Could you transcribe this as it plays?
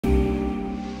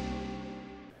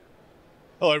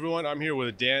Hello everyone, I'm here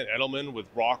with Dan Edelman with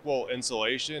ROCKWOOL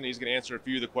Insulation. He's going to answer a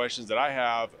few of the questions that I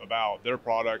have about their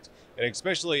product, and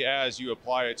especially as you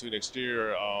apply it to an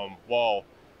exterior wall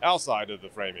outside of the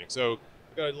framing. So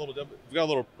we've got a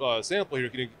little sample here.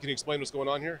 Can you explain what's going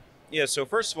on here? Yeah, so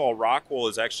first of all, ROCKWOOL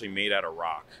is actually made out of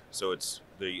rock. So it's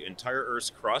the entire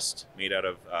Earth's crust made out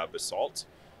of basalt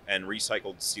and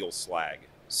recycled steel slag.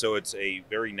 So it's a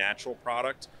very natural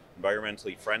product,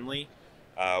 environmentally friendly.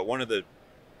 One of the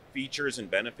features and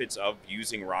benefits of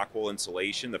using ROCKWOOL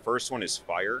insulation, the first one is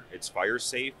fire. It's fire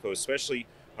safe, so especially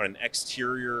on an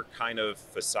exterior kind of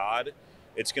facade,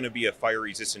 it's going to be a fire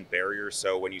resistant barrier.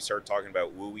 So when you start talking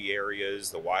about WUI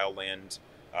areas, the wildland,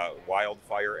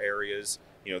 wildfire areas,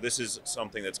 this is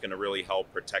something that's going to really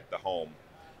help protect the home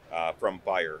from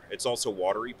fire. It's also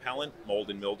water repellent, mold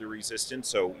and mildew resistant.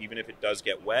 So even if it does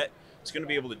get wet, it's going to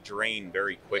be able to drain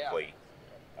very quickly.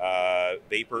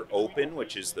 Vapor open,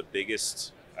 which is the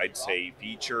biggest, I'd say,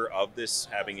 feature of this,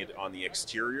 having it on the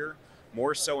exterior,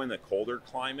 more so in the colder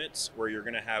climates where you're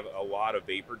going to have a lot of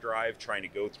vapor drive trying to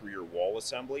go through your wall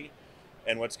assembly.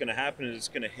 And what's going to happen is it's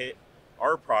going to hit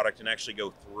our product and actually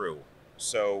go through.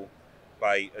 So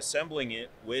by assembling it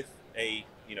with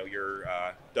your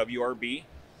WRB,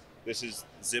 this is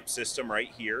zip system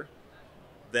right here,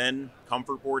 then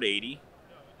comfort board 80,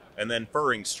 and then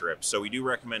furring strips. So we do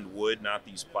recommend wood, not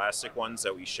these plastic ones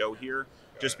that we show here,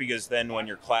 just because then when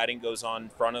your cladding goes on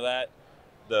front of that,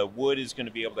 the wood is going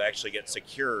to be able to actually get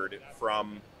secured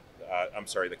from,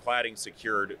 the cladding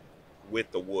secured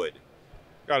with the wood.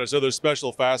 Got it. So there's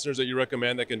special fasteners that you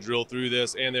recommend that can drill through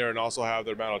this and also have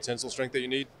the amount of tensile strength that you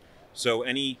need? So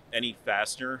any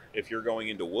fastener, if you're going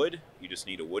into wood, you just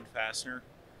need a wood fastener.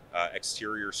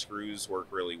 Exterior screws work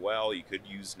really well. You could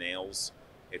use nails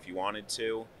if you wanted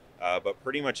to. But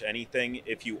pretty much anything,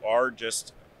 if you are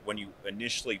just, when you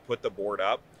initially put the board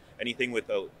up, anything with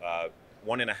a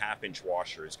 1.5 inch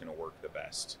washer is going to work the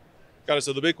best. Got it.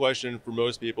 So the big question for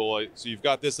most people, so you've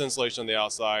got this insulation on the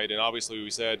outside, and obviously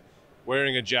we said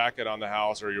wearing a jacket on the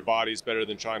house or your body's better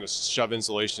than trying to shove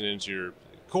insulation into your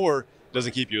core. It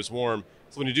doesn't keep you as warm.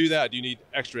 So when you do that, do you need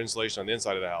extra insulation on the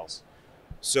inside of the house?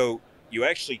 So you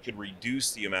actually could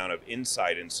reduce the amount of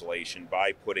inside insulation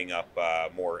by putting up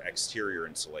more exterior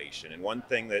insulation. And one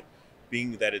thing that,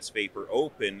 being that it's vapor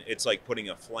open, it's like putting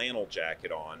a flannel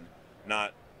jacket on,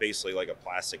 not basically like a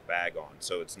plastic bag on.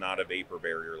 So it's not a vapor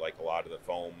barrier like a lot of the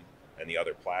foam and the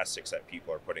other plastics that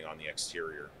people are putting on the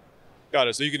exterior. Got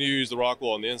it. So you can use the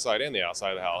ROCKWOOL on the inside and the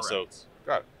outside of the house. Correct. So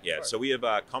got it. Yeah. Right. So we have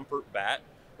a comfort bat,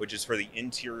 which is for the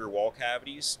interior wall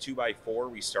cavities. 2x4,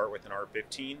 we start with an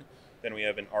R15. Then we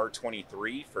have an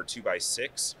R23 for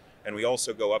 2x6. And we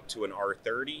also go up to an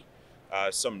R30.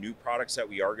 Some new products that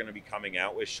we are going to be coming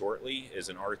out with shortly is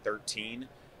an R13,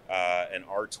 an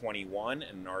R21,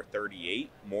 and an R38,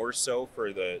 more so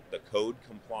for the code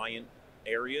compliant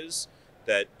areas,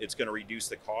 that it's going to reduce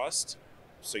the cost.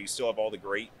 So you still have all the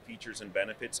great features and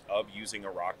benefits of using a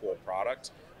ROCKWOOL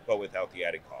product, but without the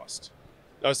added cost.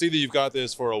 Now I see that you've got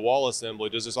this for a wall assembly.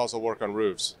 Does this also work on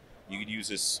roofs? You could use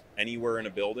this anywhere in a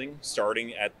building,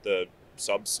 starting at the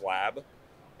sub slab,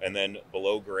 and then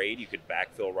below grade, you could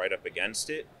backfill right up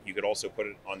against it. You could also put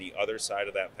it on the other side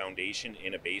of that foundation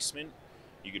in a basement.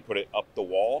 You could put it up the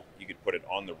wall. You could put it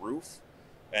on the roof.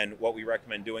 And what we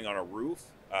recommend doing on a roof,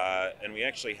 and we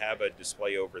actually have a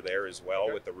display over there as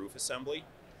well with the roof assembly.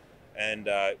 And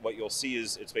what you'll see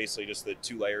is it's basically just the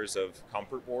 2 layers of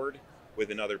comfort board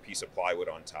with another piece of plywood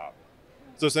on top.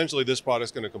 So essentially this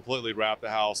product's going to completely wrap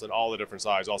the house in all the different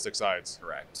sides, all 6 sides.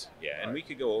 Correct. Yeah, and we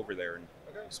could go over there and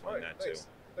explain that too.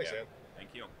 Thanks, Dan. Thank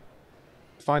you.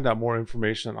 To find out more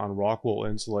information on ROCKWOOL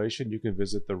insulation, you can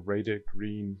visit the Rated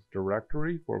Green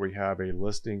directory where we have a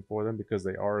listing for them because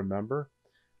they are a member.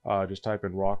 Just type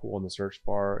in ROCKWOOL in the search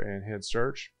bar and hit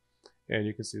search, and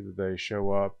you can see that they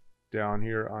show up down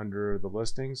here under the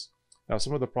listings. Now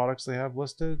some of the products they have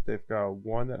listed, they've got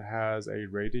one that has a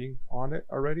rating on it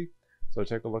already. So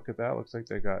take a look at that. Looks like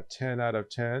they got 10 out of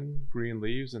 10 green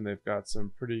leaves, and they've got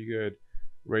some pretty good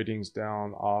ratings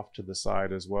down off to the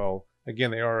side as well. Again,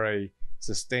 they are a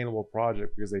sustainable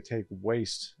project because they take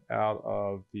waste out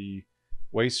of the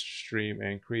waste stream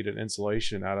and create an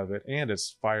insulation out of it, and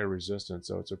it's fire resistant.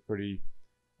 So it's a pretty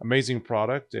amazing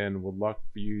product, and would love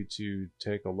for you to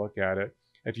take a look at it.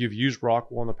 If you've used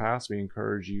ROCKWOOL in the past, we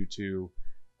encourage you to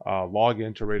log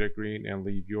into Rated Green and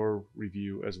leave your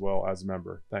review as well as a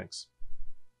member. Thanks.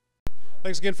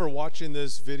 Thanks again for watching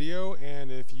this video,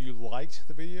 and if you liked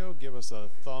the video, give us a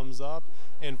thumbs up.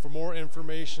 And for more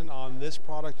information on this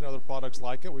product and other products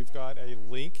like it, we've got a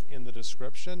link in the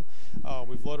description.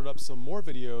 We've loaded up some more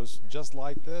videos just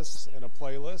like this in a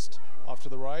playlist off to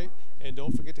the right, and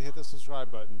don't forget to hit the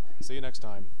subscribe button. See you next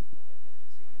time.